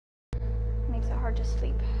hard to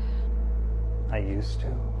sleep. I used to.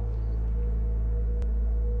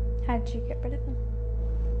 How did you get rid of them?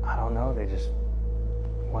 I don't know, they just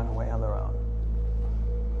went away on their own.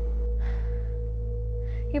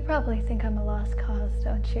 You probably think I'm a lost cause,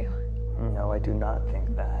 don't you? No, I do not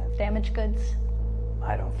think that. Damaged goods?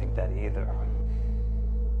 I don't think that either.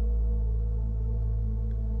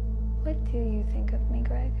 What do you think of me,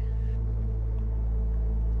 Greg?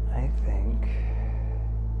 I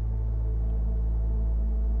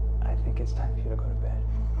think it's time for you to go to bed.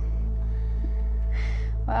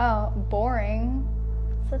 Wow, boring.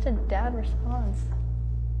 Such a dad response.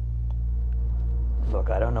 Look,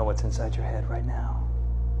 I don't know what's inside your head right now,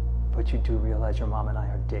 but you do realize your mom and I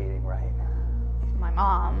are dating, right? My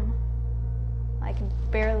mom. I can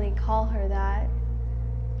barely call her that.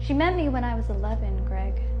 She met me when I was 11,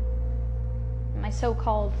 Greg. My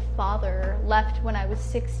so-called father left when I was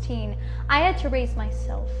 16. I had to raise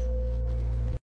myself.